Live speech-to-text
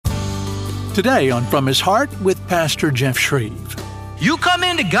Today on From His Heart with Pastor Jeff Shreve. You come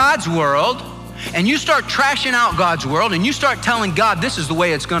into God's world and you start trashing out God's world and you start telling God this is the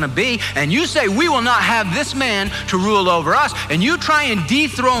way it's going to be, and you say we will not have this man to rule over us, and you try and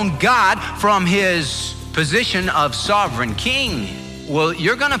dethrone God from his position of sovereign king. Well,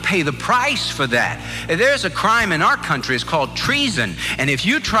 you're going to pay the price for that. There's a crime in our country, it's called treason. And if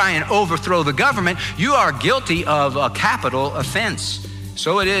you try and overthrow the government, you are guilty of a capital offense.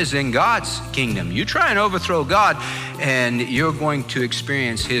 So it is in God's kingdom. You try and overthrow God, and you're going to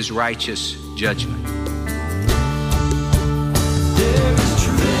experience his righteous judgment. There is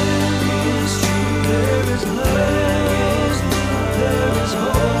truth, there is love, there is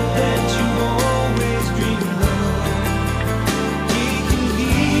hope that you always dreamed of. He can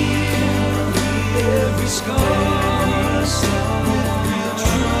heal every scar, with real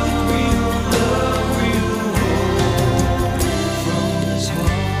truth, real love, real hope from his heart.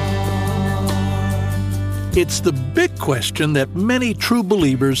 It's the big question that many true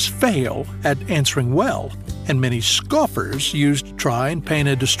believers fail at answering well, and many scoffers use to try and paint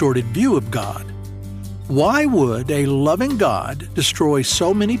a distorted view of God. Why would a loving God destroy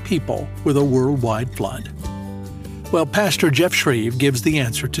so many people with a worldwide flood? Well, Pastor Jeff Shreve gives the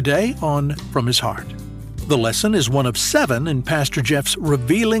answer today on From His Heart. The lesson is one of 7 in Pastor Jeff's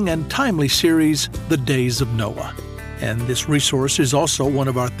revealing and timely series, The Days of Noah. And this resource is also one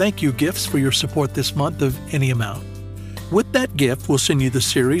of our thank you gifts for your support this month of any amount. With that gift, we'll send you the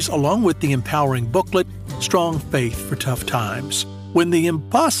series along with the empowering booklet, Strong Faith for Tough Times, When the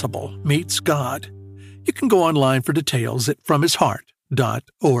Impossible Meets God. You can go online for details at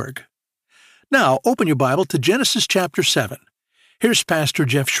FromHisHeart.org. Now, open your Bible to Genesis chapter 7. Here's Pastor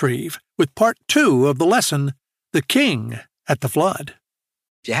Jeff Shreve with part 2 of the lesson, The King at the Flood.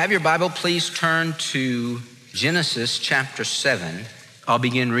 If you have your Bible, please turn to Genesis chapter 7. I'll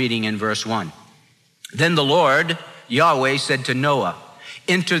begin reading in verse 1. Then the Lord, Yahweh, said to Noah,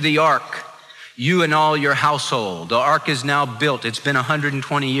 "Enter the ark, you and all your household." The ark is now built. It's been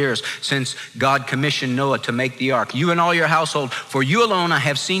 120 years since God commissioned Noah to make the ark. "You and all your household, for you alone I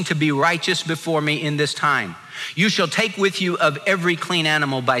have seen to be righteous before me in this time. You shall take with you of every clean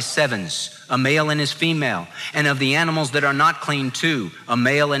animal by sevens, a male and his female, and of the animals that are not clean too, a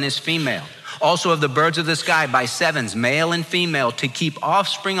male and his female. Also of the birds of the sky by sevens, male and female, to keep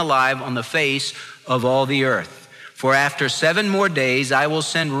offspring alive on the face of all the earth. For after 7 more days I will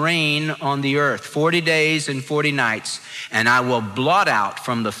send rain on the earth, 40 days and 40 nights, and I will blot out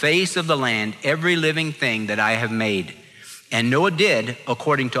from the face of the land every living thing that I have made." And Noah did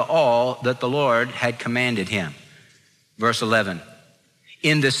according to all that the Lord had commanded him. Verse 11.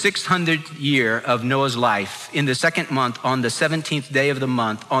 In the 600th year of Noah's life, in the 2nd month, on the 17th day of the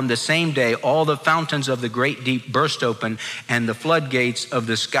month, on the same day, all the fountains of the great deep burst open, and the floodgates of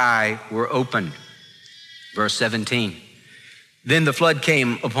the sky were opened. Verse 17. Then the flood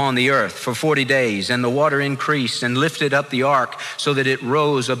came upon the earth for 40 days, and the water increased and lifted up the ark so that it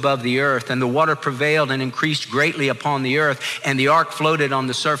rose above the earth, and the water prevailed and increased greatly upon the earth, and the ark floated on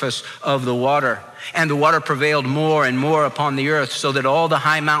the surface of the water. And the water prevailed more and more upon the earth, so that all the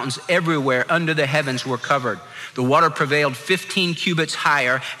high mountains everywhere under the heavens were covered. The water prevailed 15 cubits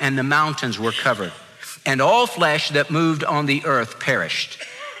higher, and the mountains were covered. And all flesh that moved on the earth perished.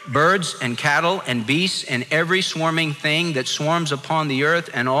 Birds and cattle and beasts and every swarming thing that swarms upon the earth,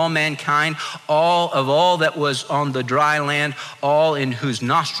 and all mankind, all that was on the dry land, all in whose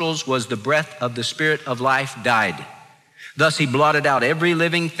nostrils was the breath of the Spirit of life, died. Thus he blotted out every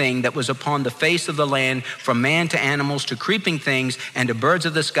living thing that was upon the face of the land, from man to animals to creeping things and to birds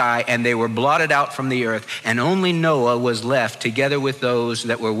of the sky, and they were blotted out from the earth. And only Noah was left together with those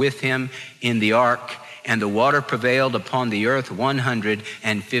that were with him in the ark, and the water prevailed upon the earth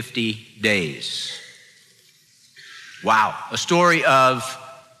 150 days. Wow, a story of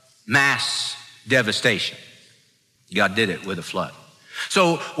mass devastation. God did it with a flood.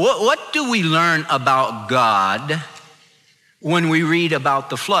 So what do we learn about God when we read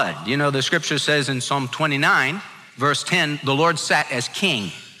about the flood? You know, the scripture says in Psalm 29, verse 10, the Lord sat as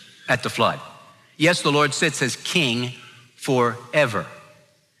king at the flood. Yes, the Lord sits as king forever.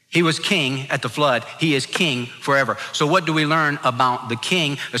 He was king at the flood. He is king forever. So what do we learn about the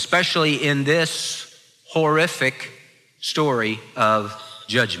king, especially in this horrific story of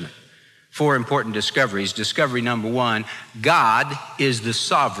judgment? 4 important discoveries. Discovery number 1, God is the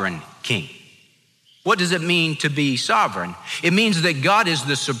sovereign king. What does it mean to be sovereign? It means that God is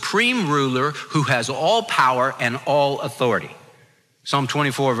the supreme ruler who has all power and all authority. Psalm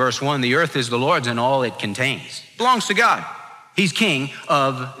 24, verse 1, the earth is the Lord's and all it contains. It belongs to God. He's king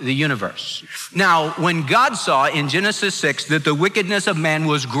of the universe. Now, when God saw in Genesis 6 that the wickedness of man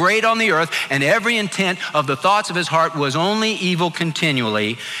was great on the earth and every intent of the thoughts of his heart was only evil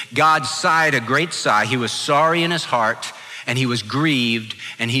continually, God sighed a great sigh. He was sorry in his heart and he was grieved,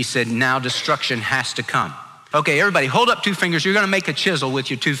 and he said, now destruction has to come. Okay, everybody, hold up 2 fingers. You're going to make a chisel with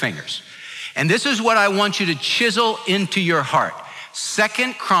your 2 fingers. And this is what I want you to chisel into your heart.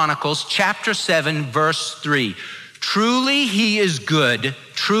 2 Chronicles chapter 7, verse 3. Truly he is good.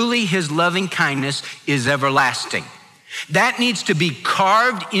 Truly his loving kindness is everlasting. That needs to be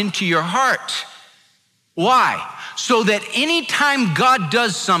carved into your heart. Why? So that anytime God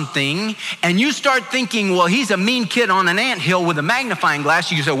does something and you start thinking, well, he's a mean kid on an anthill with a magnifying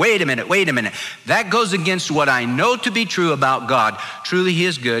glass, you say, wait a minute. That goes against what I know to be true about God. Truly he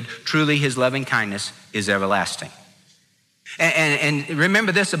is good. Truly his loving kindness is everlasting. And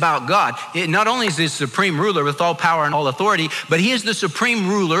remember this about God. Not only is he the supreme ruler with all power and all authority, but he is the supreme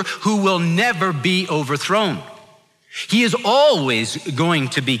ruler who will never be overthrown. He is always going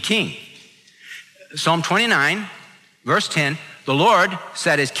to be king. Psalm 29, verse 10, the Lord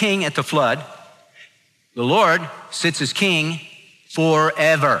sat as king at the flood. The Lord sits as king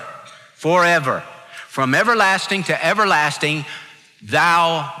forever. Forever. From everlasting to everlasting,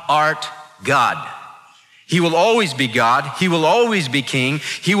 thou art God. He will always be God. He will always be king.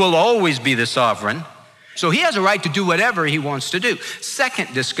 He will always be the sovereign. So he has a right to do whatever he wants to do.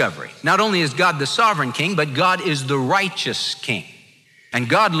 Second discovery, not only is God the sovereign king, but God is the righteous king. And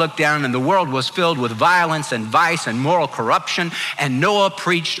God looked down and the world was filled with violence and vice and moral corruption, and Noah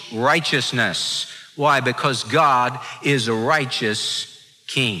preached righteousness. Why? Because God is a righteous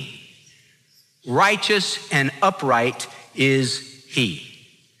king. Righteous and upright is he.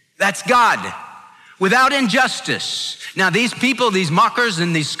 That's God. Without injustice. Now these people, these mockers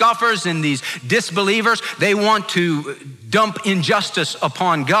and these scoffers and these disbelievers, they want to dump injustice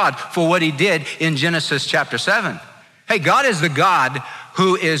upon God for what he did in Genesis chapter 7. Hey, God is the God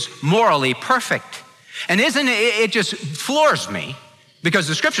who is morally perfect. And isn't it just floors me, because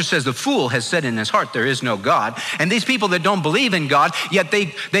the scripture says the fool has said in his heart there is no God. And these people that don't believe in God, yet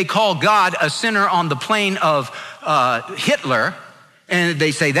they call God a sinner on the plane of Hitler. And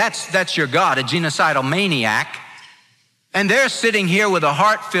they say, that's your God, a genocidal maniac. And they're sitting here with a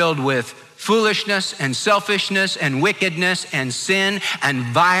heart filled with foolishness and selfishness and wickedness and sin and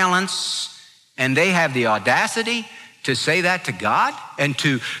violence. And they have the audacity to say that to God and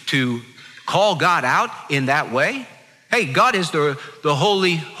to call God out in that way. Hey, God is the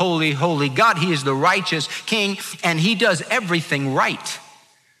holy, holy, holy God. He is the righteous king, and he does everything right.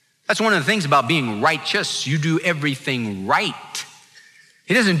 That's one of the things about being righteous. You do everything right.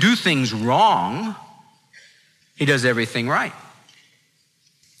 He doesn't do things wrong. He does everything right.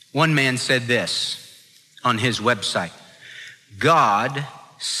 One man said this on his website: God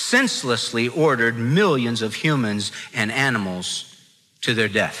senselessly ordered millions of humans and animals to their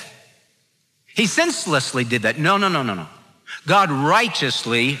death. He senselessly did that. No. God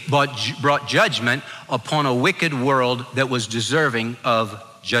righteously brought judgment upon a wicked world that was deserving of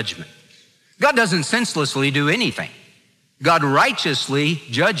judgment. God doesn't senselessly do anything. God righteously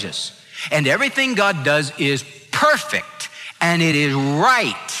judges. And everything God does is perfect and it is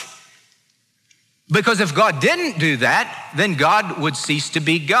right. Because if God didn't do that, then God would cease to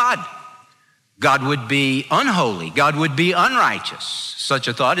be God. God would be unholy. God would be unrighteous. Such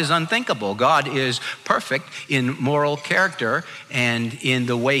a thought is unthinkable. God is perfect in moral character and in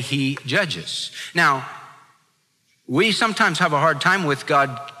the way he judges. Now, we sometimes have a hard time with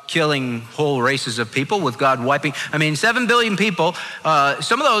God killing whole races of people, with God wiping. 7 billion people,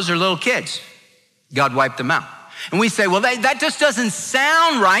 some of those are little kids. God wiped them out. And we say, well, that just doesn't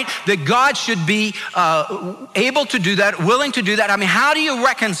sound right, that God should be able to do that, willing to do that. How do you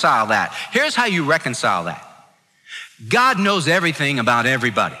reconcile that? Here's how you reconcile that. God knows everything about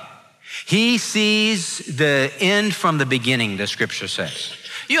everybody. He sees the end from the beginning, the scripture says.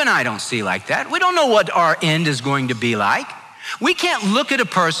 You and I don't see like that. We don't know what our end is going to be like. We can't look at a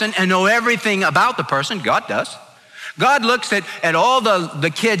person and know everything about the person. God does. God looks at all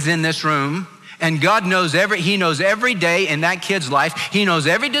the kids in this room, and God knows he knows every day in that kid's life. He knows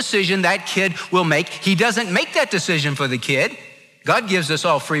every decision that kid will make. He doesn't make that decision for the kid. God gives us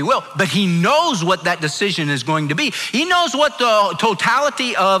all free will, but he knows what that decision is going to be. He knows what the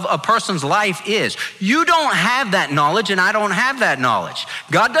totality of a person's life is. You don't have that knowledge, and I don't have that knowledge.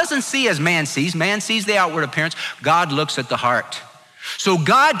 God doesn't see as man sees. Man sees the outward appearance. God looks at the heart. So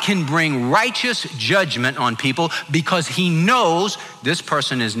God can bring righteous judgment on people because he knows this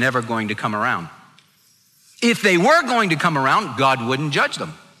person is never going to come around. If they were going to come around, God wouldn't judge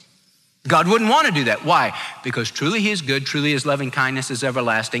them. God wouldn't want to do that. Why? Because truly he is good, truly his loving kindness is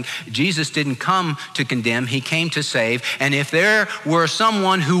everlasting. Jesus didn't come to condemn, he came to save. And if there were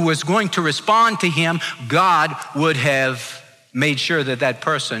someone who was going to respond to him, God would have made sure that that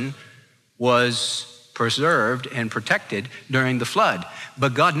person was preserved and protected during the flood.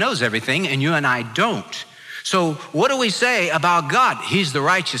 But God knows everything, and you and I don't. So what do we say about God? He's the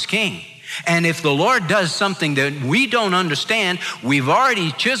righteous king. And if the Lord does something that we don't understand, we've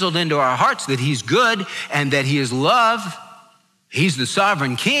already chiseled into our hearts that he's good and that he is love. He's the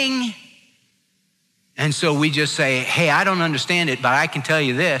sovereign king. And so we just say, hey, I don't understand it, but I can tell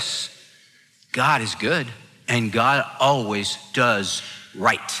you this. God is good, and God always does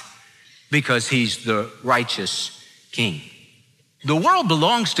right because he's the righteous king. The world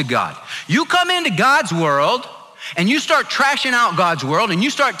belongs to God. You come into God's world and you start trashing out God's world and you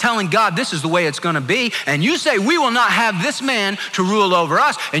start telling God this is the way it's going to be, and you say we will not have this man to rule over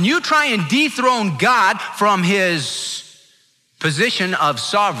us, and you try and dethrone God from his position of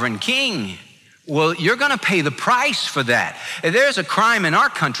sovereign king, well, you're going to pay the price for that. There's a crime in our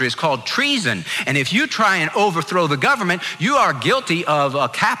country, it's called treason, and if you try and overthrow the government, you are guilty of a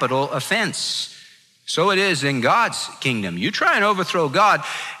capital offense. So it is in God's kingdom. You try and overthrow God,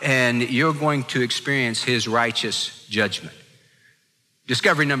 and you're going to experience his righteous judgment.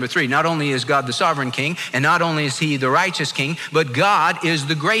 Discovery number 3, not only is God the sovereign king, and not only is he the righteous king, but God is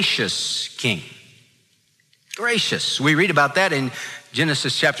the gracious king. Gracious. We read about that in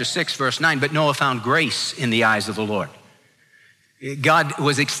Genesis chapter 6, verse 9, but Noah found grace in the eyes of the Lord. God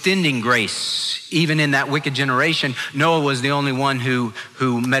was extending grace. Even in that wicked generation, Noah was the only one who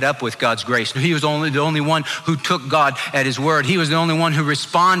met up with God's grace. He was the only one who took God at his word. He was the only one who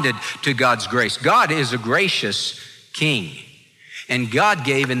responded to God's grace. God is a gracious king. And God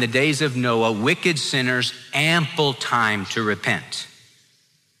gave in the days of Noah wicked sinners ample time to repent.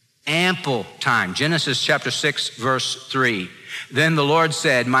 Ample time. Genesis chapter 6, verse 3. Then the Lord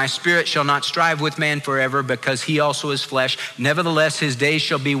said, my spirit shall not strive with man forever, because he also is flesh. Nevertheless, his days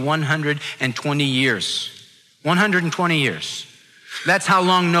shall be 120 years. 120 years. That's how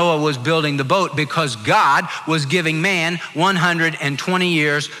long Noah was building the boat, because God was giving man 120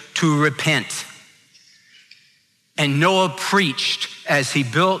 years to repent. And Noah preached as he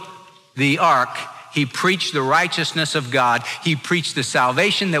built the ark. He preached the righteousness of God. He preached the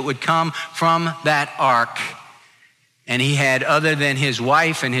salvation that would come from that ark. And he had, other than his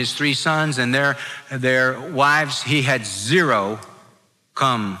wife and his 3 sons and their wives, he had 0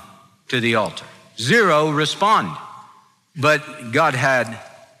 come to the altar. 0 respond. But God had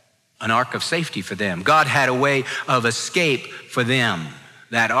an ark of safety for them. God had a way of escape for them,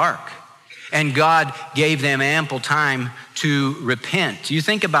 that ark. And God gave them ample time to repent. You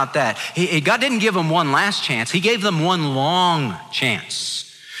think about that. God didn't give them one last chance. He gave them one long chance.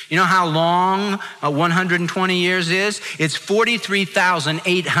 You know how long 120 years is? It's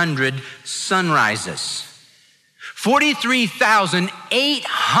 43,800 sunrises.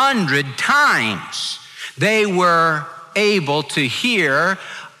 43,800 times they were able to hear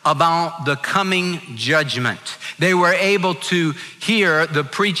about the coming judgment. They were able to hear the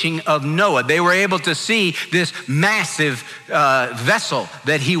preaching of Noah. They were able to see this massive vessel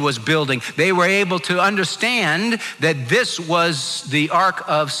that he was building. They were able to understand that this was the ark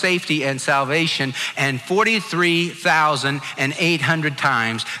of safety and salvation. And 43,800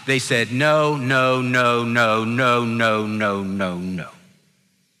 times they said, no, no, no, no, no, no, no, no, no.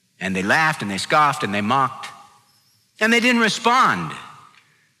 And they laughed and they scoffed and they mocked. And they didn't respond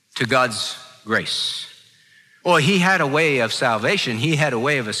to God's grace. Or he had a way of salvation. He had a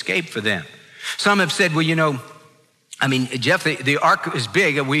way of escape for them. Some have said, well, Jeff, the ark is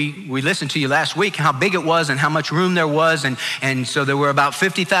big. We listened to you last week, how big it was and how much room there was. And so there were about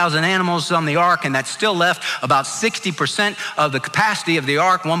 50,000 animals on the ark, and that still left about 60% of the capacity of the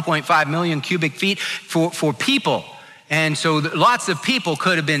ark, 1.5 million cubic feet for people. And so lots of people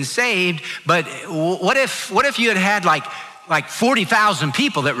could have been saved. But what if you had like 40,000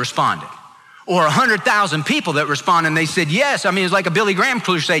 people that responded, or 100,000 people that responded, and they said yes? It's like a Billy Graham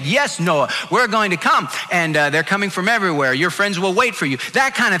crusade. Yes, Noah, we're going to come, and they're coming from everywhere. Your friends will wait for you.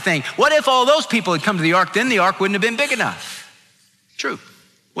 That kind of thing. What if all those people had come to the ark? Then the ark wouldn't have been big enough. True,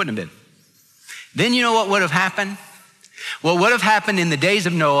 wouldn't have been. Then you know what would have happened? What would have happened in the days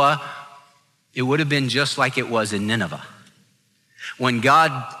of Noah? It would have been just like it was in Nineveh. When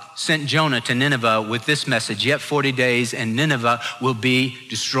God sent Jonah to Nineveh with this message, yet 40 days and Nineveh will be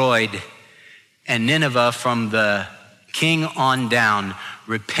destroyed. And Nineveh, from the king on down,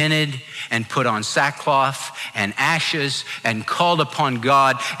 repented and put on sackcloth and ashes and called upon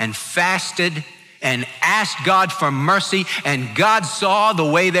God and fasted and asked God for mercy, and God saw the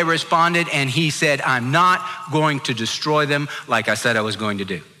way they responded, and he said, I'm not going to destroy them like I said I was going to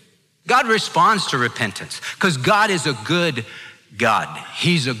do. God responds to repentance because God is a good God.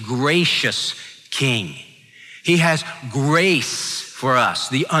 He's a gracious King. He has grace for us,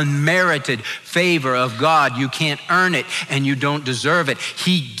 the unmerited favor of God. You can't earn it and you don't deserve it.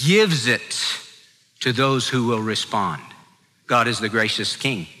 He gives it to those who will respond. God is the gracious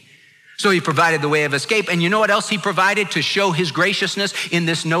King. So he provided the way of escape. And you know what else he provided to show his graciousness in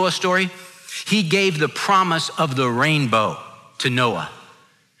this Noah story? He gave the promise of the rainbow to Noah.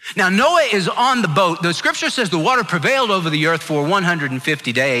 Now, Noah is on the boat. The scripture says the water prevailed over the earth for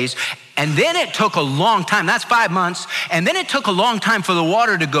 150 days. And then it took a long time. That's 5 months. And then it took a long time for the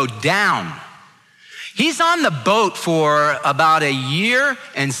water to go down. He's on the boat for about a year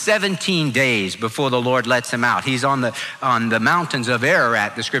and 17 days before the Lord lets him out. He's on the mountains of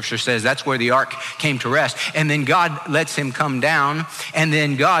Ararat, the scripture says. That's where the ark came to rest. And then God lets him come down. And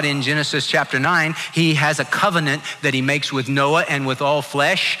then God, in Genesis chapter 9, he has a covenant that he makes with Noah and with all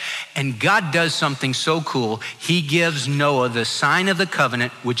flesh. And God does something so cool. He gives Noah the sign of the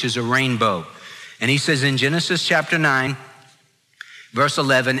covenant, which is a rainbow. And he says in Genesis chapter 9, verse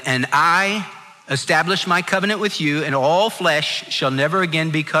 11, and I establish my covenant with you, and all flesh shall never again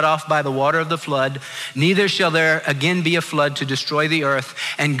be cut off by the water of the flood, neither shall there again be a flood to destroy the earth.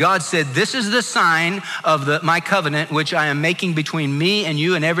 And God said, this is the sign of my covenant, which I am making between me and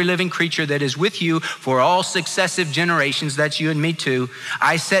you and every living creature that is with you for all successive generations. That's you and me too.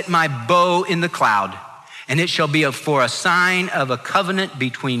 I set my bow in the cloud, and it shall be for a sign of a covenant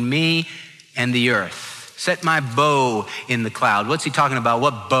between me and the earth. Set my bow in the cloud. What's he talking about?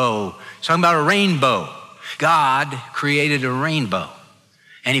 What bow? He's talking about a rainbow. God created a rainbow,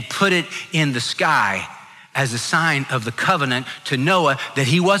 and he put it in the sky as a sign of the covenant to Noah that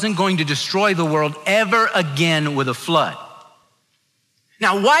he wasn't going to destroy the world ever again with a flood.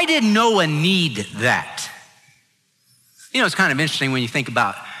 Now, why did Noah need that? You know, it's kind of interesting when you think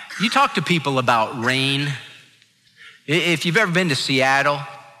about, you talk to people about rain. If you've ever been to Seattle,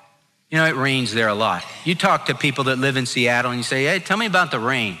 you know, it rains there a lot. You talk to people that live in Seattle and you say, hey, tell me about the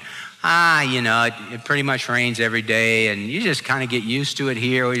rain. You know, it pretty much rains every day and you just kind of get used to it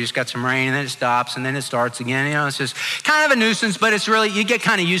here. We just got some rain and then it stops and then it starts again. You know, it's just kind of a nuisance, but it's really, you get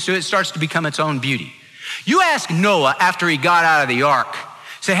kind of used to it. It starts to become its own beauty. You ask Noah after he got out of the ark,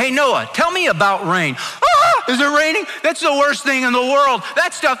 say, hey, Noah, tell me about rain. Is it raining? That's the worst thing in the world.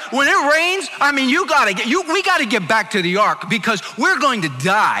 That stuff, when it rains, I mean, we got to get back to the ark because we're going to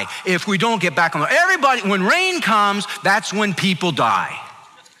die if we don't get back on the ark. Everybody, when rain comes, that's when people die.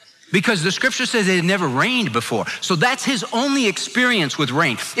 Because the scripture says it had never rained before. So that's his only experience with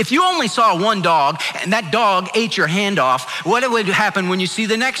rain. If you only saw one dog and that dog ate your hand off, what would happen when you see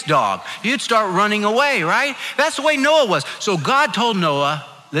the next dog? You'd start running away, right? That's the way Noah was. So God told Noah,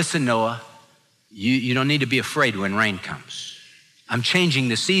 listen, Noah, you don't need to be afraid when rain comes. I'm changing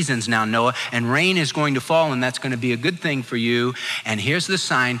the seasons now, Noah, and rain is going to fall, and that's going to be a good thing for you. And here's the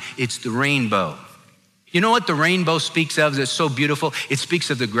sign, it's the rainbow. You know what the rainbow speaks of that's so beautiful? It speaks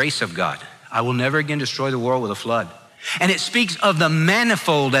of the grace of God. I will never again destroy the world with a flood. And it speaks of the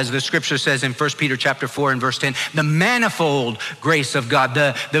manifold, as the scripture says in 1 Peter chapter 4 and verse 10, the manifold grace of God,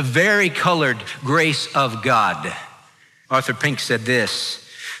 the varicolored grace of God. Arthur Pink said this,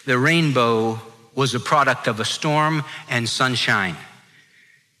 the rainbow was a product of a storm and sunshine.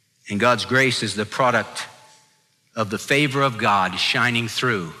 And God's grace is the product of the favor of God shining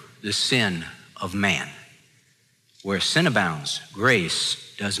through the sin of man. Where sin abounds,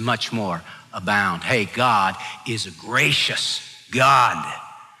 grace does much more abound. Hey, God is a gracious God.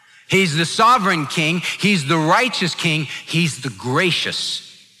 He's the sovereign King. He's the righteous King. He's the gracious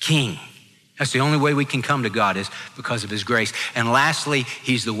King. That's the only way we can come to God is because of his grace. And lastly,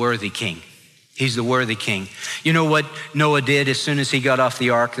 he's the worthy King. He's the worthy King. You know what Noah did as soon as he got off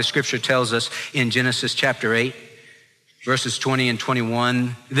the ark? The scripture tells us in Genesis chapter 8, verses 20 and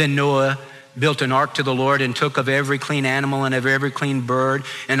 21, then Noah built an ark to the Lord and took of every clean animal and of every clean bird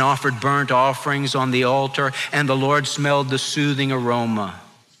and offered burnt offerings on the altar. And the Lord smelled the soothing aroma.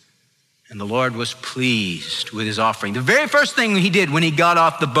 And the Lord was pleased with his offering. The very first thing he did when he got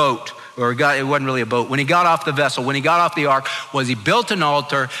off the boat, it wasn't really a boat, when he got off the vessel, when he got off the ark, was he built an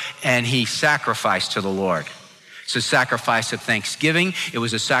altar and he sacrificed to the Lord. It's a sacrifice of thanksgiving. It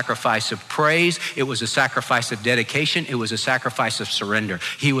was a sacrifice of praise. It was a sacrifice of dedication. It was a sacrifice of surrender.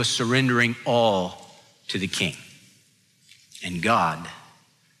 He was surrendering all to the King. And God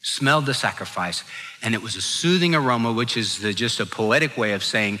smelled the sacrifice, and it was a soothing aroma, which is just a poetic way of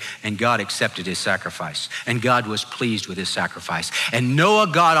saying, and God accepted his sacrifice, and God was pleased with his sacrifice. And Noah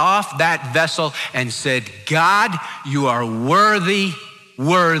got off that vessel and said, God, you are worthy,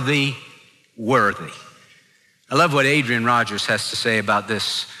 worthy, worthy. I love what Adrian Rogers has to say about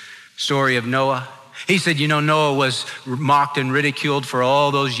this story of Noah. He said, Noah was mocked and ridiculed for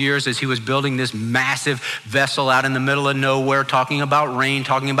all those years as he was building this massive vessel out in the middle of nowhere, talking about rain,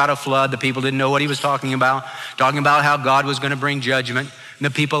 talking about a flood. The people didn't know what he was talking about how God was going to bring judgment. And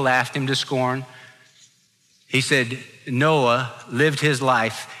the people laughed him to scorn. He said, Noah lived his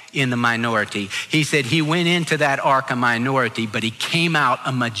life in the minority. He said he went into that ark a minority, but he came out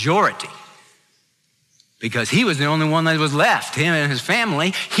a majority. Because he was the only one that was left, him and his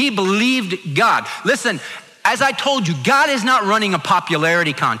family. He believed God. Listen, as I told you, God is not running a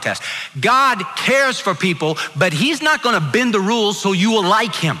popularity contest. God cares for people, but he's not going to bend the rules so you will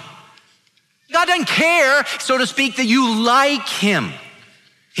like him. God doesn't care, so to speak, that you like him.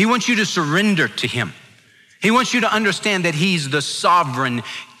 He wants you to surrender to him. He wants you to understand that he's the sovereign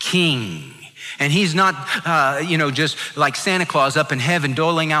king. And he's not, just like Santa Claus up in heaven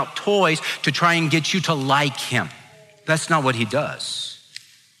doling out toys to try and get you to like him. That's not what he does.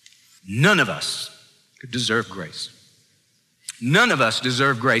 None of us deserve grace. None of us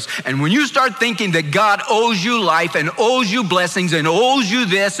deserve grace. And when you start thinking that God owes you life and owes you blessings and owes you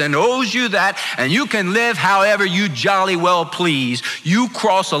this and owes you that, and you can live however you jolly well please, you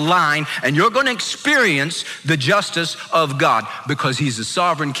cross a line and you're going to experience the justice of God, because he's a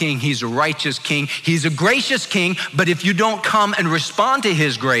sovereign king, he's a righteous king, he's a gracious king. But if you don't come and respond to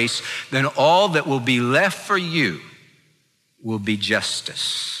his grace, then all that will be left for you will be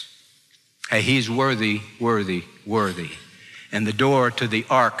justice. Hey, he's worthy, worthy, worthy. And the door to the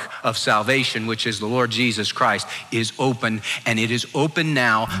ark of salvation, which is the Lord Jesus Christ, is open, and it is open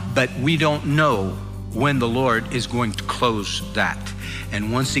now, but we don't know when the Lord is going to close that.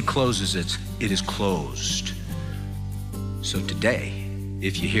 And once he closes it, it is closed. So today,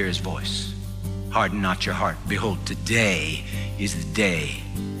 if you hear his voice, harden not your heart. Behold, today is the day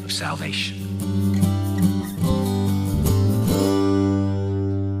of salvation.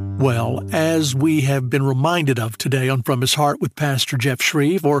 Well, as we have been reminded of today on From His Heart with Pastor Jeff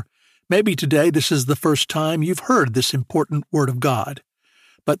Shreve, or maybe today this is the first time you've heard this important word of God,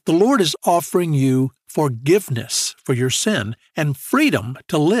 but the Lord is offering you forgiveness for your sin and freedom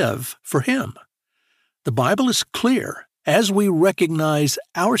to live for him. The Bible is clear. As we recognize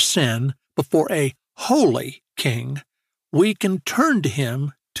our sin before a holy king, we can turn to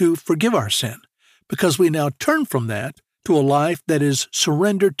him to forgive our sin, because we now turn from that to a life that is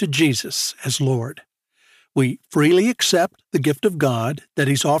surrendered to Jesus as Lord. We freely accept the gift of God that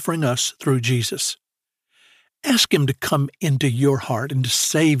he's offering us through Jesus. Ask him to come into your heart and to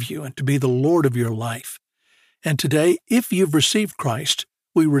save you and to be the Lord of your life. And today, if you've received Christ,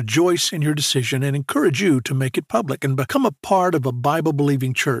 we rejoice in your decision and encourage you to make it public and become a part of a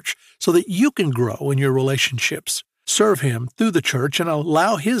Bible-believing church so that you can grow in your relationships, serve him through the church, and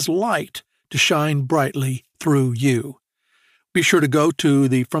allow his light to shine brightly through you. Be sure to go to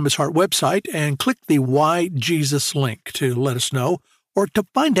the From His Heart website and click the Why Jesus link to let us know, or to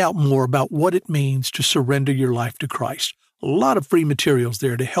find out more about what it means to surrender your life to Christ. A lot of free materials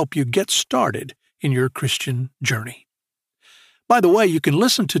there to help you get started in your Christian journey. By the way, you can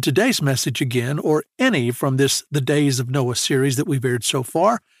listen to today's message again, or any from this The Days of Noah series that we've aired so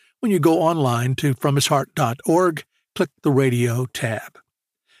far, when you go online to FromHisHeart.org, click the radio tab.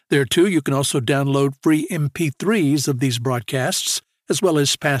 There, too, you can also download free MP3s of these broadcasts, as well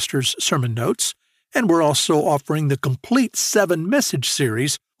as Pastor's sermon notes, and we're also offering the complete 7-message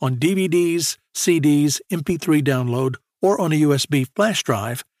series on DVDs, CDs, MP3 download, or on a USB flash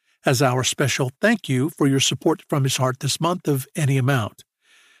drive as our special thank you for your support from His Heart this month of any amount.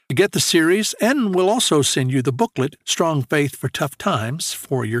 To get the series, and we'll also send you the booklet, Strong Faith for Tough Times,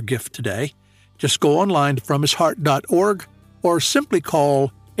 for your gift today, just go online to FromHisHeart.org or simply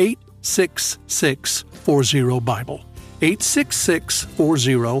call 866-40-BIBLE,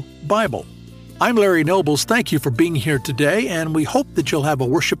 866-40-BIBLE. I'm Larry Nobles. Thank you for being here today, and we hope that you'll have a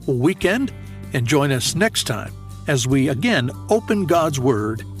worshipful weekend and join us next time as we again open God's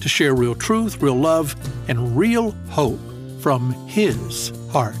Word to share real truth, real love, and real hope from His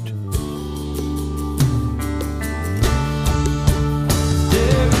heart.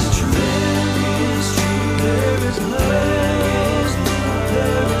 There is truth, there is love.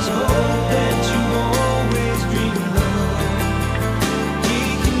 There is hope that you always dreamed of. He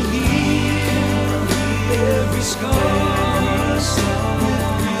can heal every scar. With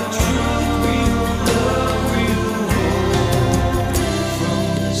real truth, real love, real hope. From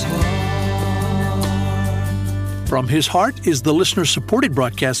His From His Heart is the listener-supported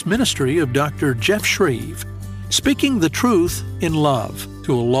broadcast ministry of Dr. Jeff Shreve, speaking the truth in love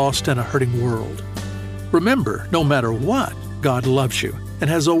to a lost and a hurting world. Remember, no matter what, God loves you and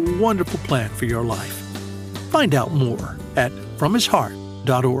has a wonderful plan for your life. Find out more at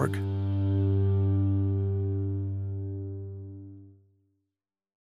FromHisHeart.org.